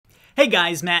Hey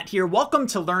guys, Matt here. Welcome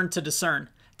to Learn to Discern.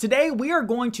 Today we are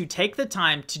going to take the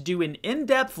time to do an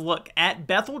in-depth look at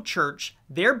Bethel Church,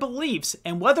 their beliefs,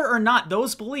 and whether or not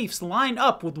those beliefs line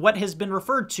up with what has been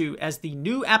referred to as the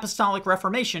New Apostolic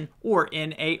Reformation, or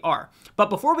NAR. But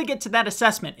before we get to that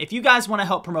assessment, if you guys want to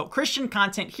help promote Christian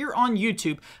content here on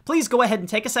YouTube, please go ahead and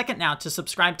take a second now to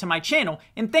subscribe to my channel,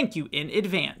 and thank you in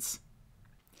advance.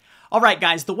 Alright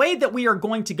guys, the way that we are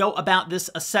going to go about this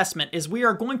assessment is we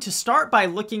are going to start by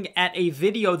looking at a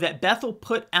video that Bethel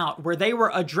put out where they were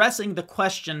addressing the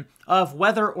question of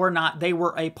whether or not they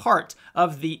were a part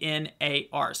of the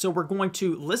NAR. So we're going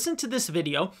to listen to this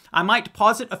video. I might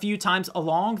pause it a few times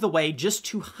along the way just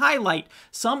to highlight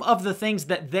some of the things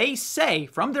that they say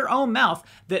from their own mouth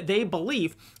that they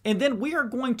believe. And then we are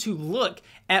going to look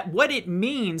at what it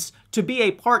means to be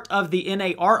a part of the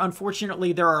NAR.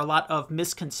 Unfortunately, there are a lot of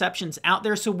misconceptions out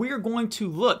there. So we are going to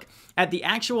look at the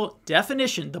actual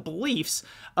definition, the beliefs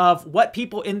of what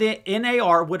people in the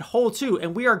NAR would hold to.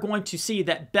 And we are going to see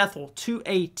that Bethel to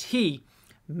a T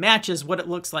matches what it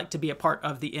looks like to be a part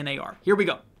of the NAR. Here we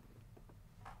go.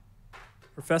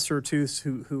 Professor or two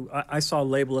who I saw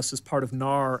label us as part of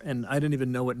NAR, and I didn't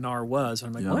even know what NAR was.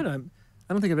 And I'm like, what?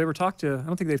 I don't think I've ever talked to, I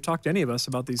don't think they've talked to any of us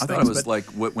about these things. I thought it was like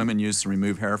what women use to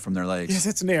remove hair from their legs. Yes,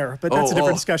 it's an error, but that's a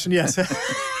different discussion, yes.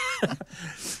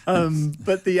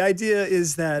 But the idea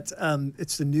is that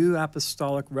it's the New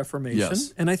Apostolic Reformation.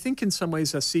 Yes. And I think in some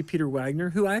ways C. Peter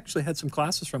Wagner, who I actually had some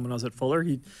classes from when I was at Fuller,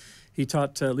 he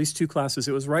taught at least 2 classes.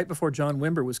 It was right before John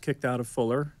Wimber was kicked out of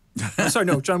Fuller. Sorry,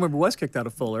 no, John Wimber was kicked out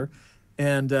of Fuller.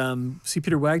 And C.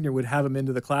 Peter Wagner would have him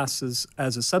into the classes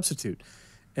as a substitute.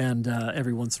 And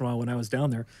every once in a while when I was down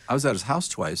there. I was at his house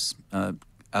twice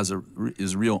as a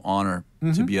real honor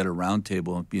to be at a round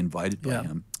table and be invited by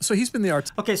him. So he's been the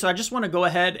art. Okay, so I just want to go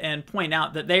ahead and point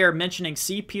out that they are mentioning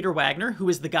C. Peter Wagner, who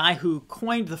is the guy who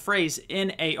coined the phrase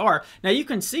NAR. Now you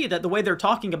can see that the way they're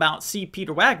talking about C.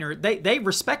 Peter Wagner, they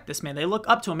respect this man. They look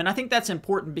up to him. And I think that's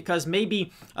important because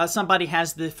maybe somebody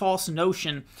has the false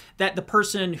notion that the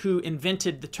person who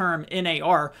invented the term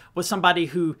NAR was somebody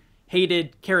who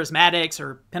hated charismatics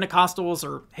or Pentecostals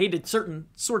or hated certain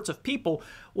sorts of people.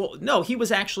 Well, no, he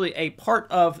was actually a part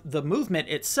of the movement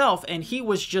itself, and he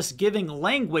was just giving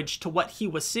language to what he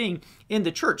was seeing in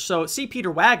the church. So C.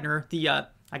 Peter Wagner,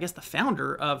 I guess the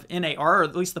founder of NAR, or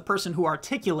at least the person who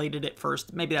articulated it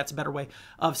first, maybe that's a better way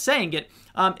of saying it,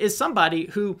 is somebody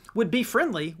who would be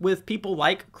friendly with people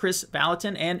like Chris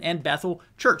Valentin and Bethel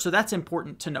Church. So that's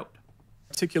important to note.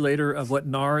 Articulator of what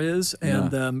NAR is,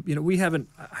 and you know, I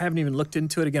haven't even looked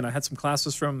into it. Again, I had some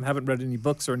classes from him, haven't read any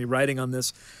books or any writing on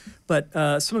this, but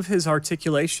some of his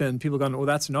articulation, people going, well,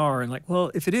 that's NAR, and like,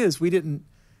 well, if it is, we didn't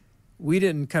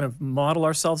kind of model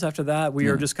ourselves after that. We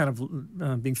are just kind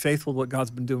of being faithful to what God's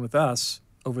been doing with us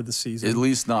over the season. At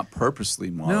least not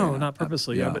purposely modeling. No, not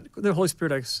purposely. But the Holy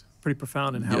Spirit is pretty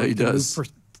profound in how he does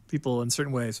move people in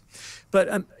certain ways.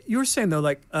 But you were saying though,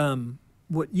 like.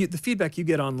 The feedback you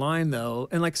get online, though,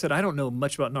 and like I said, I don't know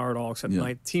much about NAR at all, except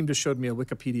my team just showed me a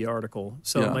Wikipedia article.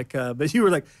 So like, but you were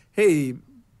like, hey,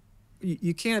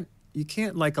 you can't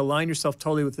like align yourself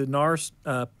totally with the NAR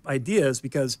ideas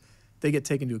because they get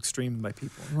taken to extreme by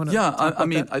people. I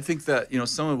mean, I think that, you know,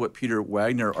 some of what Peter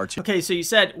Wagner articulated. Okay, so you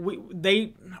said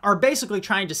they are basically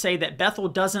trying to say that Bethel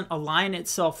doesn't align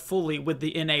itself fully with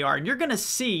the NAR. And you're going to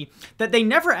see that they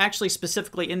never actually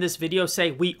specifically in this video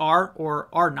say we are or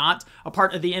are not a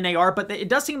part of the NAR, but it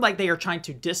does seem like they are trying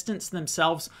to distance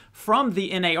themselves from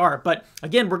the NAR. But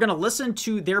again, we're going to listen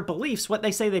to their beliefs, what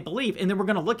they say they believe, and then we're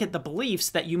going to look at the beliefs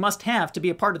that you must have to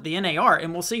be a part of the NAR,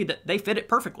 and we'll see that they fit it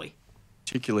perfectly.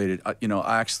 Articulated, you know,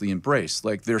 I actually embrace.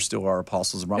 Like, there still are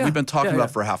apostles and prophets. We've been talking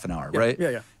about for half an hour, right?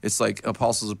 It's like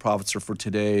apostles and prophets are for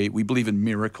today. We believe in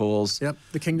miracles.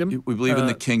 The kingdom. We believe in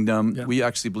the kingdom. We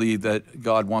actually believe that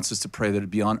God wants us to pray that it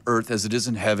be on earth as it is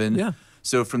in heaven.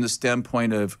 So from the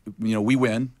standpoint of, you know, we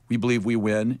win. We believe we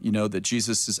win. You know, that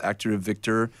Jesus is active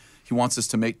victor. He wants us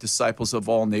to make disciples of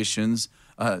all nations.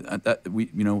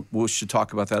 We should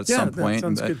talk about that at some point.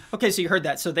 Sounds good. Okay, so you heard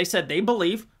that. So they said they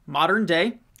believe modern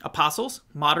day apostles,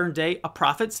 modern day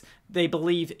prophets. They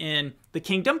believe in the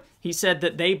kingdom. He said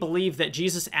that they believe that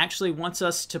Jesus actually wants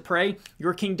us to pray,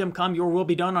 your kingdom come, your will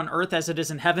be done on earth as it is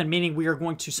in heaven, meaning we are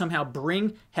going to somehow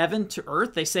bring heaven to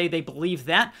earth. They say they believe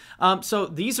that. So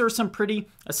these are some pretty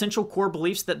essential core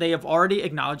beliefs that they have already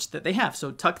acknowledged that they have.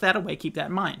 So tuck that away, keep that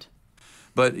in mind.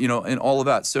 But, you know, and all of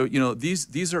that. So, you know,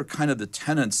 these are kind of the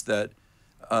tenets that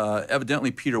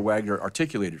evidently Peter Wagner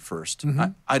articulated first.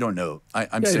 I don't know.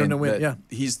 I'm saying that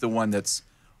he's the one that's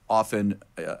often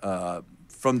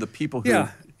from the people who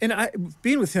And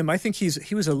being with him, I think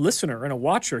he was a listener and a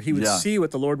watcher. He would see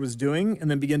what the Lord was doing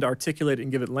and then begin to articulate it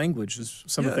and give it language. Is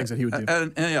some of the things that he would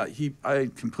do. And I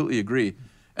completely agree.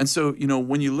 And so,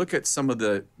 when you look at some of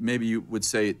the, maybe you would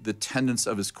say, the tenets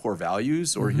of his core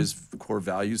values or his core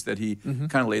values that he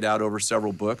kind of laid out over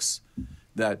several books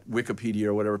that Wikipedia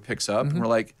or whatever picks up, and we're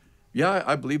like, yeah,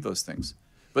 I believe those things.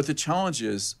 But the challenge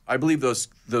is, I believe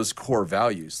those core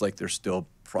values, like they're still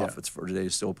prophets for today,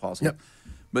 still apostles. Yep.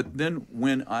 But then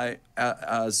when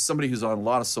as somebody who's on a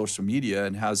lot of social media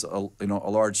and has a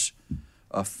large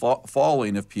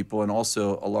following of people and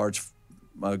also a large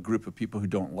group of people who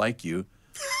don't like you,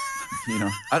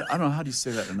 I don't know, how do you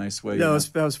say that in a nice way? No,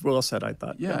 that was well said, I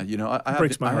thought. Yeah,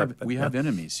 we have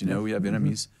enemies, we have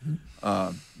enemies.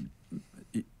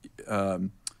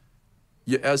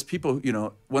 As people,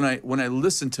 when I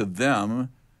listen to them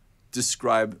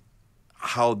describe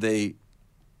how they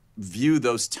view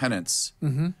those tenets,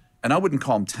 and I wouldn't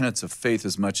call them tenets of faith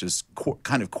as much as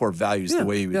kind of core values, the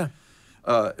way you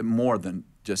more than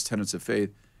just tenets of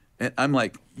faith. And I'm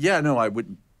like, I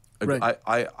wouldn't. Right.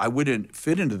 I wouldn't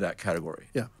fit into that category.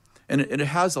 Yeah, and it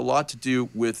has a lot to do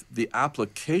with the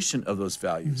application of those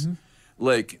values.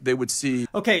 Like they would see.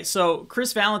 Okay, so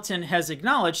Chris Valentin has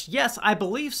acknowledged, yes, I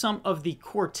believe some of the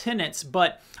core tenets,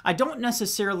 but I don't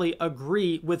necessarily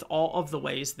agree with all of the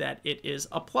ways that it is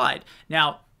applied.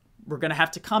 Now, we're going to have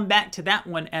to come back to that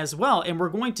one as well, and we're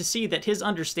going to see that his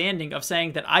understanding of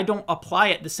saying that I don't apply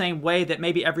it the same way that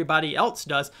maybe everybody else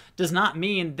does not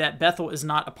mean that Bethel is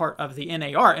not a part of the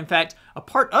NAR. In fact, a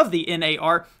part of the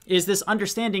NAR is this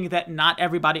understanding that not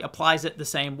everybody applies it the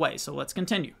same way. So let's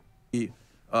continue.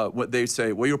 What they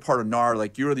say, well, you're part of NAR,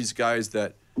 like you're these guys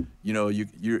that,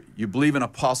 you believe in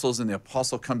apostles, and the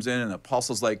apostle comes in, and the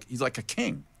apostle's like, he's like a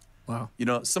king. Wow.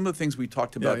 Some of the things we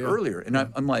talked about earlier, and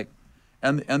I'm like,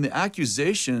 and the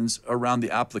accusations around the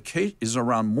application is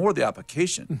around more the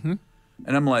application.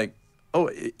 And I'm like, oh,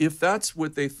 if that's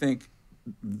what they think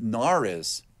NAR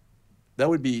is, that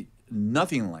would be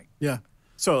nothing like. Yeah.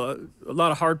 So a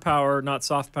lot of hard power, not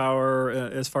soft power,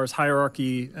 as far as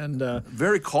hierarchy, and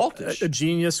very cultish. A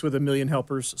genius with a million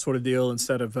helpers sort of deal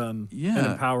instead of an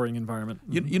empowering environment.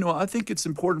 I think it's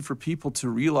important for people to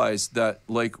realize that,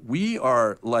 like, we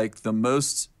are like the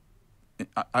most.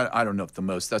 I don't know if the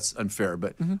most, that's unfair,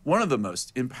 but one of the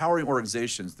most empowering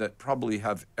organizations that probably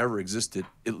have ever existed,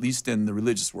 at least in the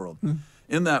religious world,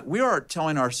 in that we are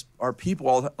telling our people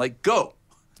all, like, go.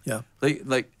 Yeah.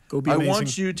 Like go be amazing. I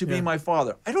want you to be my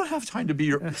father. I don't have time to be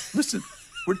your, listen,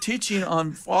 we're teaching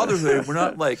on fatherhood. We're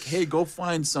not like, hey, go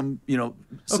find some,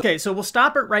 Okay, so we'll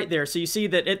stop it right there. So you see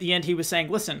that at the end he was saying,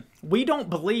 listen, we don't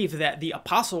believe that the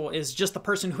apostle is just the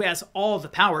person who has all the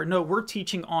power. No, we're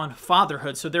teaching on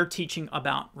fatherhood. So they're teaching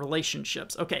about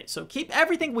relationships. Okay, so keep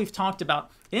everything we've talked about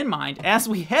in mind as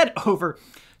we head over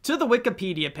to the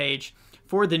Wikipedia page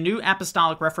for the New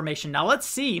Apostolic Reformation. Now let's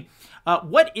see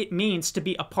what it means to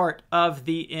be a part of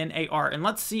the NAR. And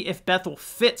let's see if Bethel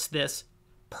fits this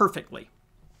perfectly.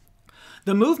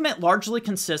 The movement largely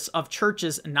consists of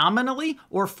churches nominally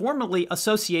or formally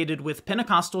associated with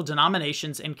Pentecostal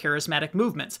denominations and charismatic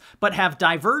movements, but have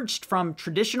diverged from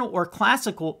traditional or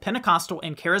classical Pentecostal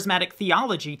and charismatic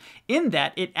theology in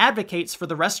that it advocates for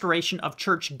the restoration of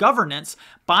church governance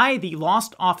by the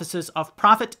lost offices of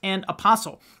prophet and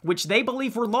apostle, which they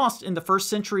believe were lost in the first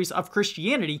centuries of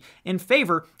Christianity in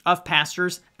favor of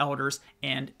pastors, elders,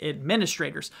 and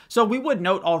administrators. So we would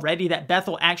note already that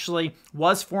Bethel actually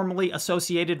was formally associated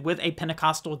with a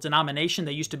Pentecostal denomination.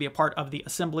 They used to be a part of the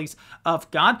Assemblies of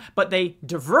God, but they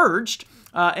diverged.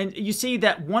 And you see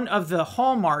that one of the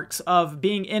hallmarks of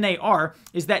being NAR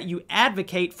is that you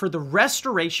advocate for the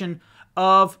restoration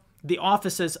of the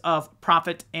offices of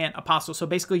prophet and apostle. So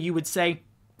basically you would say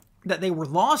that they were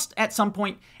lost at some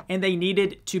point and they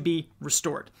needed to be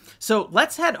restored. So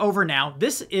let's head over now.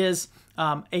 This is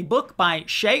a book by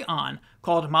Shea On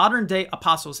called Modern Day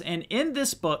Apostles. And in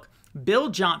this book, Bill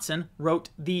Johnson wrote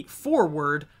the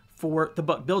foreword for the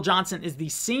book. Bill Johnson is the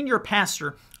senior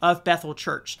pastor of Bethel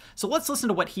Church. So let's listen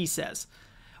to what he says.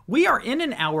 We are in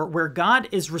an hour where God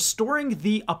is restoring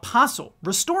the apostle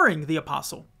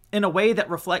in a way that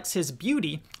reflects his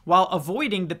beauty while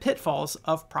avoiding the pitfalls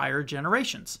of prior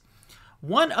generations.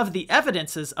 One of the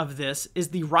evidences of this is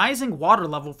the rising water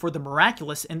level for the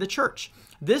miraculous in the church.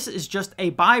 This is just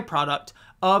a byproduct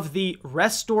of the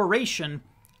restoration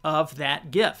of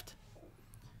that gift.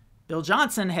 Bill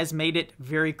Johnson has made it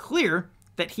very clear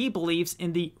that he believes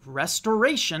in the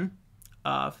restoration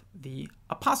of the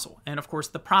apostle and, of course,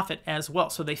 the prophet as well.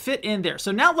 So they fit in there.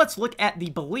 So now let's look at the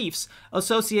beliefs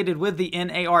associated with the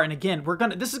NAR. And again,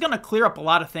 this is going to clear up a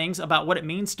lot of things about what it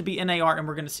means to be NAR, and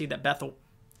we're going to see that Bethel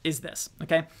is this,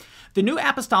 okay? The New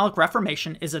Apostolic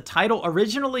Reformation is a title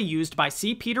originally used by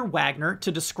C. Peter Wagner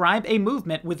to describe a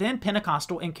movement within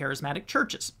Pentecostal and charismatic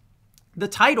churches. The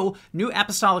title, New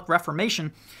Apostolic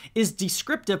Reformation, is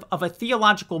descriptive of a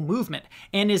theological movement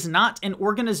and is not an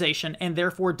organization and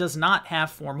therefore does not have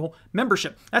formal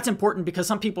membership. That's important because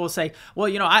some people will say, well,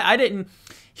 you know, I've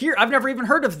never even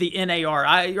heard of the NAR,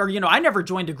 I never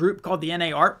joined a group called the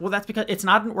NAR. Well, that's because it's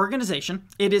not an organization.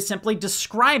 It is simply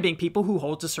describing people who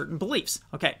hold to certain beliefs.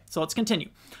 Okay, so let's continue.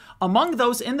 Among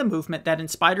those in the movement that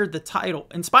inspired the title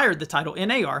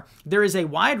NAR, there is a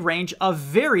wide range of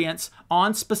variants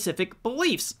on specific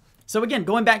beliefs. So again,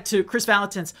 going back to Chris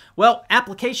Valentin's, well,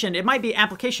 application, it might be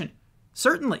application.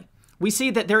 Certainly. We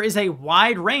see that there is a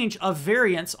wide range of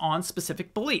variants on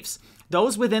specific beliefs.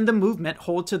 Those within the movement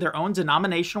hold to their own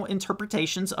denominational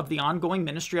interpretations of the ongoing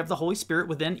ministry of the Holy Spirit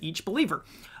within each believer.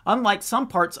 Unlike some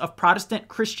parts of Protestant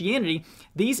Christianity,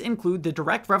 these include the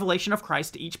direct revelation of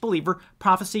Christ to each believer,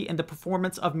 prophecy, and the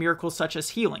performance of miracles such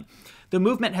as healing. The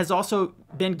movement has also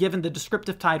been given the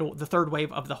descriptive title, the third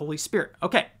wave of the Holy Spirit.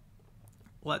 Okay,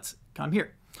 let's come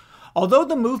here. Although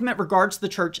the movement regards the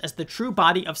church as the true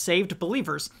body of saved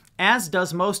believers, as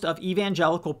does most of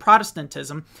evangelical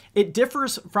Protestantism, it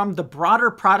differs from the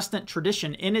broader Protestant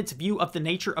tradition in its view of the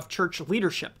nature of church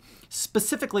leadership,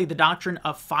 specifically the doctrine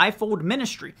of fivefold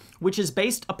ministry, which is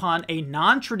based upon a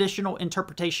non-traditional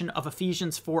interpretation of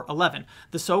Ephesians 4:11,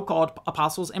 the so-called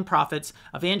apostles and prophets,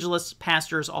 evangelists,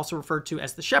 pastors, also referred to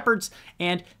as the shepherds,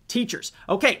 and teachers.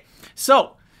 Okay,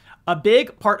 so a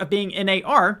big part of being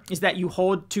NAR is that you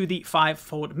hold to the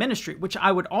fivefold ministry, which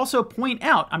I would also point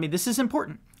out, I mean, this is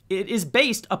important. It is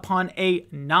based upon a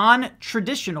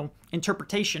non-traditional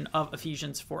interpretation of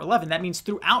Ephesians 4:11. That means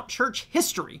throughout church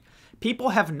history, people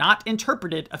have not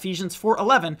interpreted Ephesians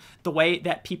 4:11 the way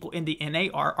that people in the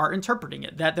NAR are interpreting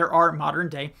it, that there are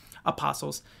modern-day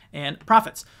apostles and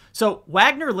prophets. So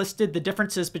Wagner listed the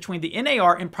differences between the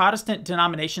NAR and Protestant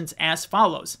denominations as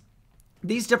follows.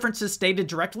 These differences stated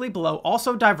directly below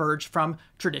also diverge from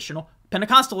traditional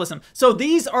Pentecostalism. So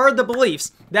these are the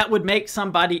beliefs that would make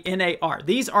somebody NAR.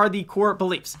 These are the core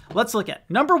beliefs. Let's look at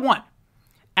number 1,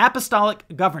 apostolic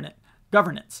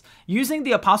governance. Using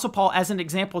the Apostle Paul as an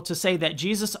example to say that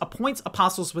Jesus appoints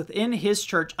apostles within his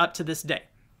church up to this day.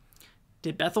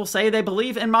 Did Bethel say they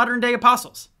believe in modern-day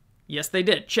apostles? Yes, they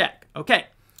did. Check. Okay.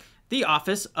 The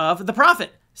office of the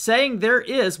prophet, saying there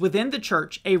is within the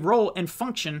church a role and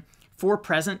function for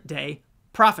present-day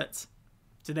prophets.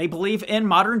 Do they believe in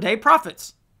modern-day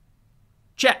prophets?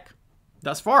 Check.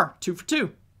 Thus far, 2 for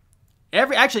 2.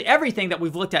 Actually, everything that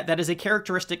we've looked at that is a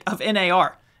characteristic of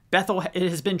NAR. Bethel, it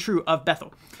has been true of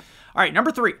Bethel. All right,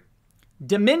 number 3,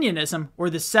 dominionism,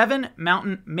 or the 7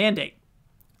 mountain mandate.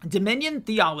 Dominion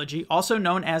theology, also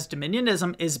known as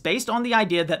dominionism, is based on the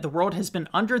idea that the world has been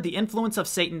under the influence of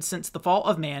Satan since the fall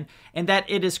of man, and that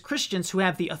it is Christians who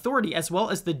have the authority as well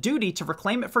as the duty to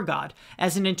reclaim it for God,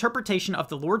 as an interpretation of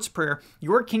the Lord's Prayer,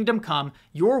 "Your kingdom come,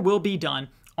 your will be done,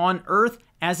 on earth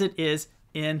as it is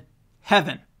in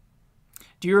heaven."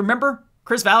 Do you remember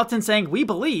Chris Valentin saying, "We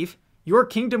believe your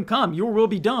kingdom come, your will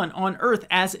be done on earth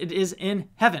as it is in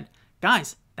heaven"?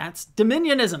 Guys, that's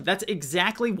dominionism. That's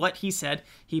exactly what he said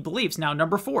he believes. Now,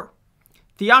 number 4,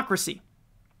 theocracy.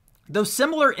 Though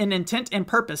similar in intent and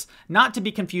purpose, not to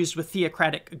be confused with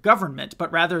theocratic government,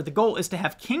 but rather the goal is to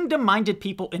have kingdom-minded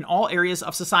people in all areas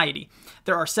of society.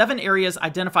 There are 7 areas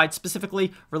identified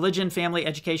specifically: religion, family,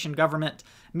 education, government,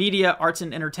 media, arts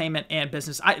and entertainment, and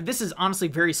business. This is honestly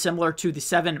very similar to the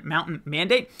 7 mountain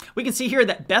mandate. We can see here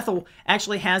that Bethel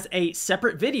actually has a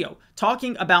separate video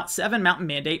talking about 7 mountain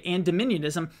mandate and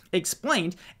dominionism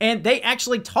explained, and they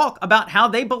actually talk about how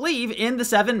they believe in the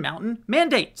 7 mountain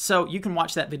mandate. So you can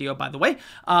watch that video, by the way.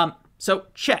 So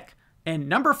check. And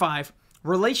number 5,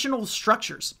 relational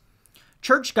structures.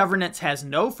 Church governance has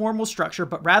no formal structure,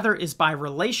 but rather is by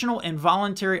relational and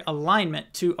voluntary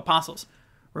alignment to apostles.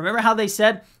 Remember how they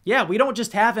said, yeah, we don't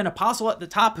just have an apostle at the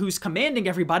top who's commanding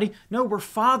everybody. No, we're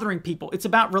fathering people. It's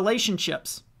about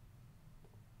relationships.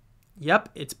 Yep,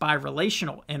 it's by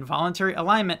relational and voluntary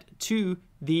alignment to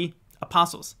the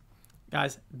apostles.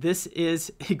 Guys, this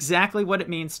is exactly what it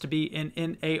means to be an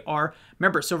NAR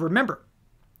member. So remember,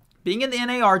 being in the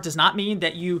NAR does not mean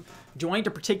that you joined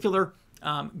a particular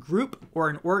group or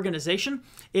an organization.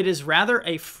 It is rather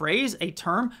a phrase, a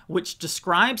term, which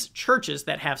describes churches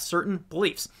that have certain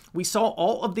beliefs. We saw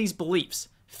all of these beliefs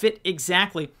fit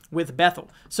exactly with Bethel.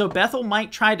 So Bethel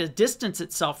might try to distance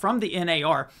itself from the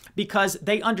NAR because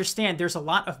they understand there's a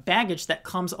lot of baggage that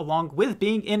comes along with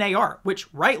being NAR,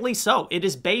 which rightly so. It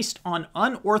is based on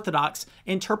unorthodox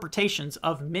interpretations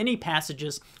of many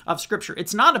passages of Scripture.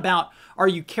 It's not about are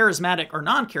you charismatic or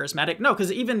non-charismatic? No,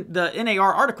 because even the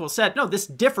NAR article said, no, this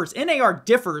differs. NAR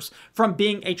differs from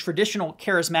being a traditional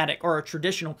charismatic or a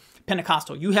traditional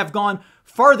Pentecostal. You have gone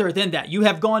farther than that. You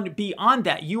have gone beyond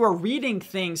that. You are reading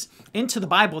things into the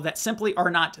Bible that simply are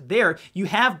not there. You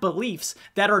have beliefs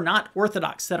that are not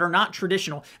orthodox, that are not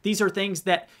traditional. These are things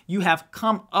that you have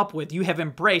come up with, you have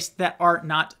embraced that are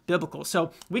not biblical.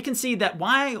 So we can see that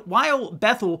while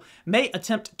Bethel may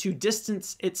attempt to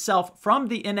distance itself from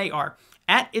the NAR,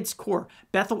 at its core,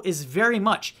 Bethel is very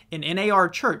much an NAR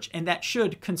church, and that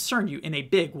should concern you in a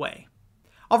big way.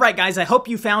 All right, guys, I hope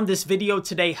you found this video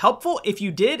today helpful. If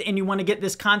you did and you want to get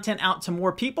this content out to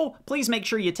more people, please make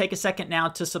sure you take a second now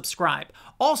to subscribe.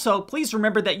 Also, please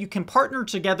remember that you can partner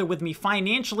together with me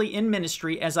financially in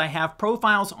ministry, as I have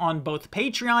profiles on both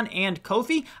Patreon and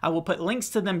Ko-fi. I will put links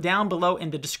to them down below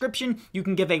in the description. You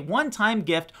can give a one-time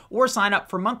gift or sign up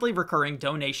for monthly recurring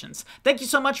donations. Thank you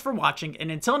so much for watching,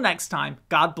 and until next time,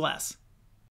 God bless.